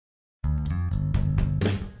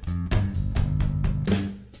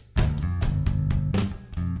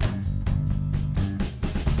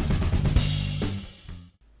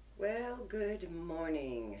Good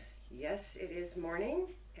morning. Yes, it is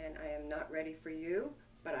morning, and I am not ready for you,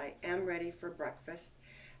 but I am ready for breakfast,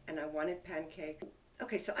 and I wanted pancakes.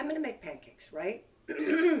 Okay, so I'm going to make pancakes, right?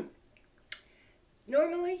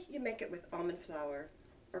 Normally, you make it with almond flour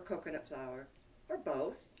or coconut flour, or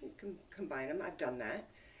both. You can combine them. I've done that,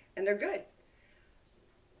 and they're good.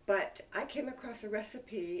 But I came across a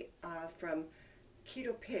recipe from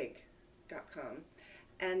KETOPig.com,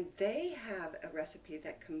 and they have a recipe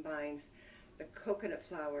that combines the coconut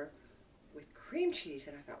flour with cream cheese,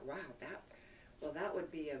 and I thought, wow, that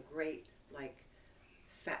would be a great, like,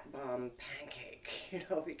 fat bomb pancake,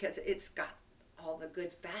 because it's got all the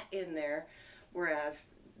good fat in there, whereas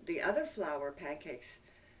the other flour pancakes,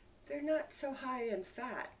 they're not so high in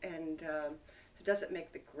fat, and so it doesn't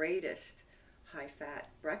make the greatest high-fat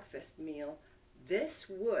breakfast meal. This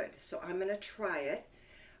would, so I'm going to try it.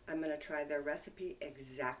 I'm going to try their recipe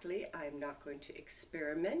exactly. I'm not going to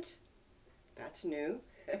experiment. That's new.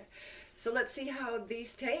 So let's see how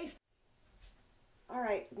these taste. All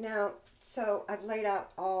right, now, so I've laid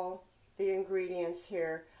out all the ingredients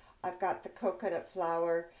here. I've got the coconut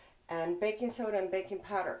flour and baking soda and baking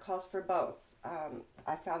powder. It calls for both.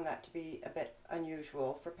 I found that to be a bit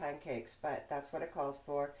unusual for pancakes, but that's what it calls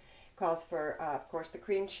for. It calls for, of course, the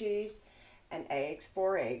cream cheese and eggs,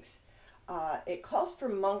 4 eggs. It calls for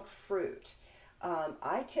monk fruit.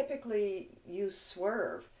 I typically use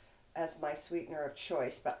Swerve as my sweetener of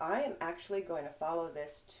choice, but I am actually going to follow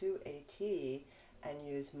this to a T and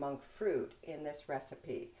use monk fruit in this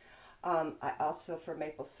recipe. I also, for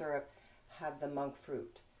maple syrup, have the monk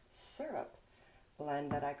fruit syrup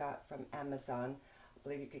blend that I got from Amazon. I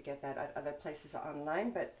believe you could get that at other places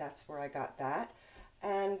online, but that's where I got that.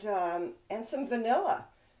 And some vanilla.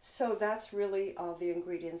 So that's really all the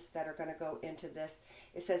ingredients that are going to go into this.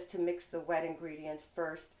 It says to mix the wet ingredients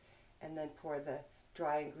first and then pour the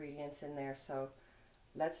dry ingredients in there. So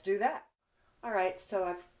let's do that. All right, so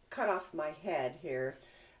I've cut off my head here.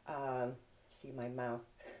 See my mouth.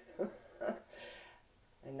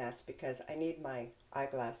 And that's because I need my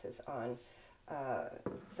eyeglasses on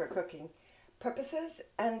for cooking purposes.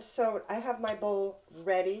 And so I have my bowl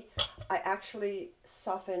ready. I actually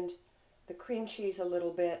softened the cream cheese a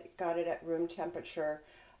little bit, got it at room temperature.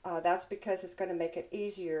 That's because it's going to make it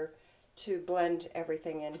easier to blend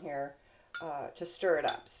everything in here, to stir it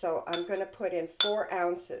up. So I'm going to put in 4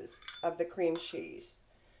 ounces of the cream cheese.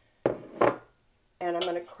 And I'm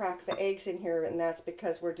going to crack the eggs in here, and that's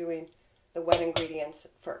because we're doing the wet ingredients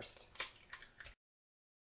first.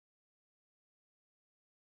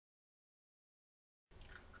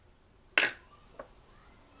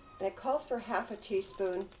 And it calls for ½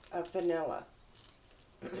 teaspoon of vanilla.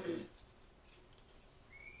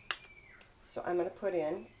 So I'm going to put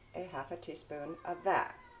in a ½ teaspoon of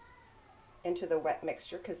that into the wet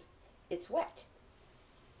mixture because it's wet.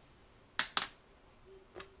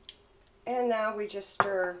 And now we just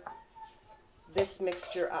stir this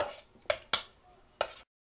mixture up.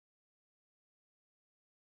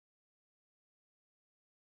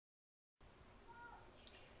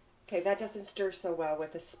 Okay, that doesn't stir so well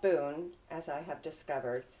with a spoon, as I have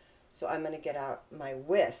discovered. So I'm going to get out my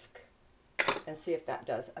whisk and see if that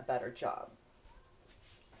does a better job.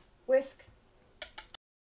 Whisk.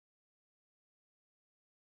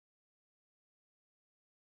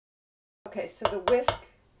 Okay, so the whisk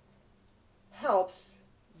helps,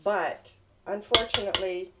 but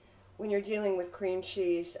unfortunately, when you're dealing with cream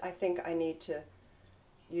cheese, I think I need to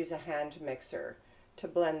use a hand mixer to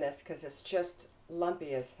blend this because it's just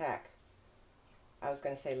lumpy as heck. I was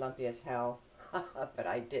going to say lumpy as hell, but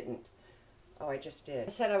I didn't. Oh, I just did.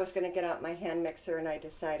 I said I was going to get out my hand mixer, and I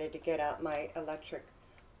decided to get out my electric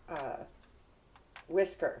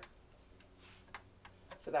whisker.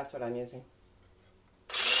 So that's what I'm using.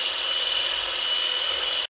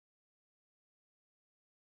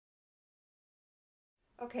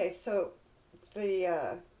 Okay, so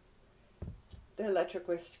the electric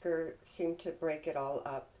whisker seemed to break it all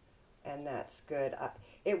up, and that's good.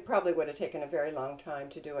 It probably would have taken a very long time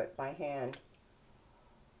to do it by hand.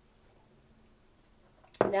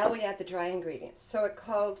 Now we add the dry ingredients. So it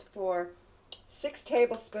called for 6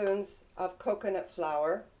 tablespoons of coconut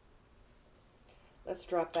flour. Let's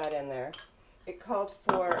drop that in there. It called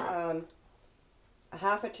for a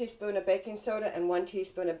 ½ teaspoon of baking soda and 1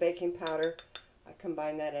 teaspoon of baking powder. I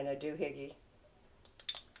combined that in a doohickey.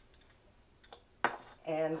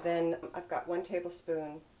 And then I've got 1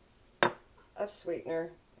 tablespoon of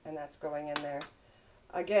sweetener, and that's going in there.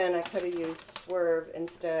 Again, I could have used Swerve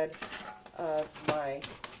instead of my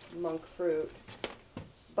monk fruit,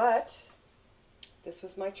 but this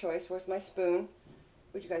was my choice. Where's my spoon?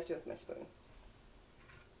 What'd you guys do with my spoon?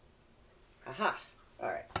 Aha! All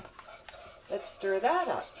right. Let's stir that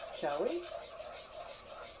up, shall we?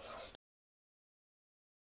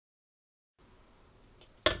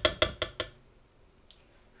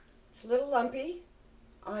 It's a little lumpy.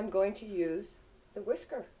 I'm going to use the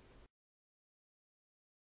whisker.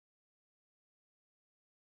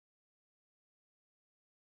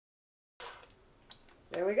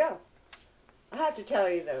 There we go. I have to tell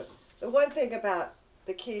you though, the one thing about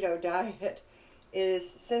the keto diet is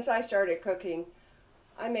since I started cooking,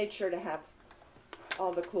 I made sure to have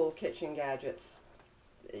all the cool kitchen gadgets.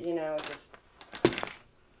 You know, just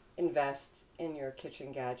invest in your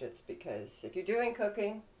kitchen gadgets, because if you're doing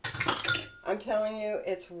cooking, I'm telling you,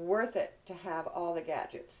 it's worth it to have all the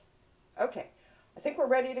gadgets. Okay, I think we're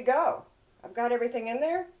ready to go. I've got everything in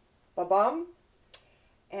there, ba-bum,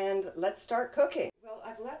 and let's start cooking. Well,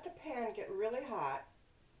 I've let the pan get really hot,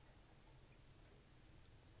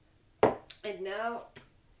 and now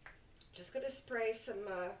just going to spray some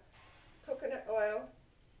coconut oil.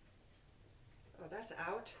 Oh, that's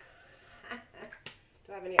out.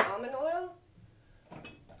 Do I have any almond oil?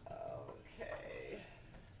 Okay.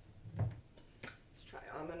 Let's try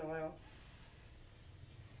almond oil.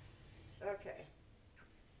 Okay.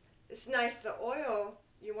 It's nice, the oil,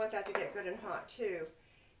 you want that to get good and hot too.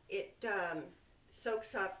 It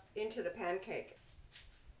soaks up into the pancake.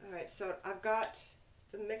 Alright, so I've got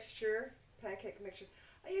the mixture, pancake mixture.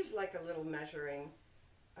 I use like a little measuring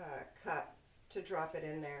cup to drop it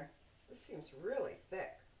in there. This seems really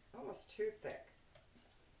thick, almost too thick.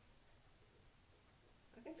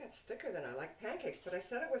 I think that's thicker than I like pancakes, but I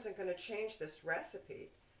said I wasn't going to change this recipe.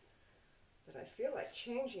 But I feel like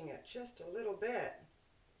changing it just a little bit.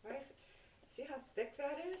 Right? See how thick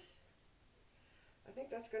that is? I think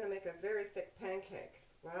that's going to make a very thick pancake.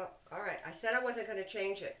 Well, alright, I said I wasn't going to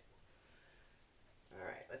change it.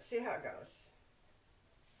 Alright, let's see how it goes.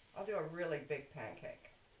 I'll do a really big pancake.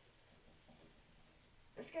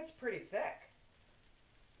 This gets pretty thick.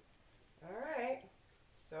 Alright,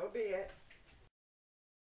 so be it.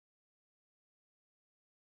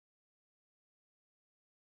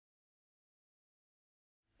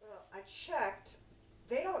 Well, I checked.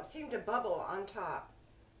 They don't seem to bubble on top,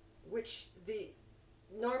 which the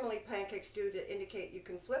normally pancakes do to indicate you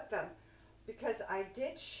can flip them, because I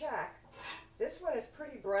did check. This one is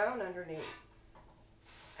pretty brown underneath,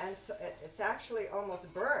 and so it's actually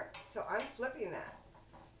almost burnt, so I'm flipping that.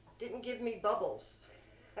 Didn't give me bubbles,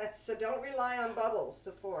 so don't rely on bubbles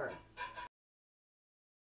to form.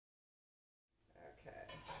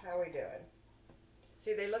 Okay, how are we doing?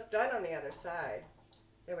 See, they look done on the other side.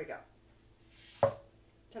 There we go.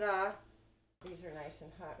 Ta-da! These are nice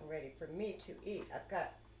and hot and ready for me to eat. I've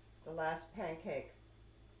got the last pancake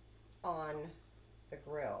on the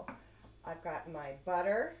grill. I've got my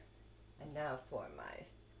butter, and now for my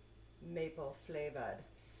maple flavored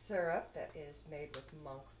syrup that is made with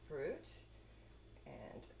monk fruit.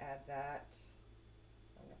 And add that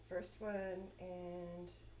on the first one and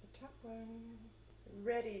the top one.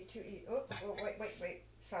 Ready to eat. Oops, oh, wait.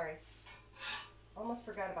 Sorry. Almost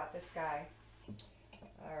forgot about this guy.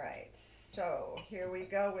 Alright, so here we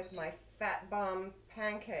go with my fat bomb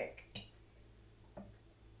pancake.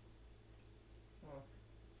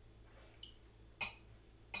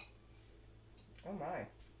 Oh my.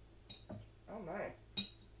 Oh my.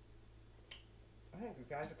 I think you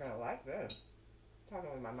guys are going to like this. I'm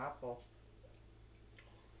talking with my mouth full.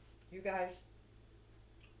 You guys,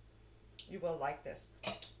 you will like this.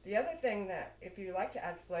 The other thing that, if you like to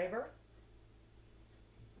add flavor,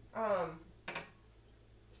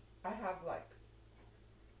 I have like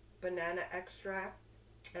banana extract,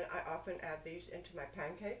 and I often add these into my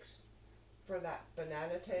pancakes for that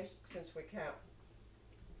banana taste, since we can't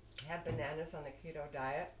have bananas on the keto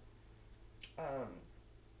diet. I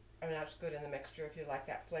mean, that's good in the mixture if you like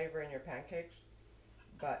that flavor in your pancakes,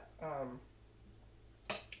 but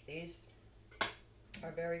these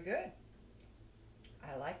are very good.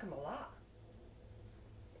 I like them a lot,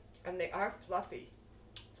 and they are fluffy.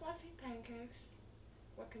 Fluffy pancakes.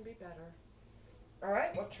 What can be better?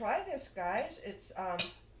 Alright, well, try this, guys. It's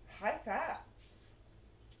high fat.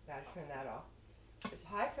 Gotta turn that off. It's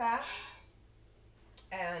high fat,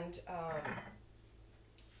 and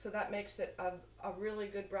so that makes it a really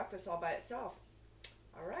good breakfast all by itself.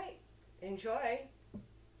 Alright, enjoy.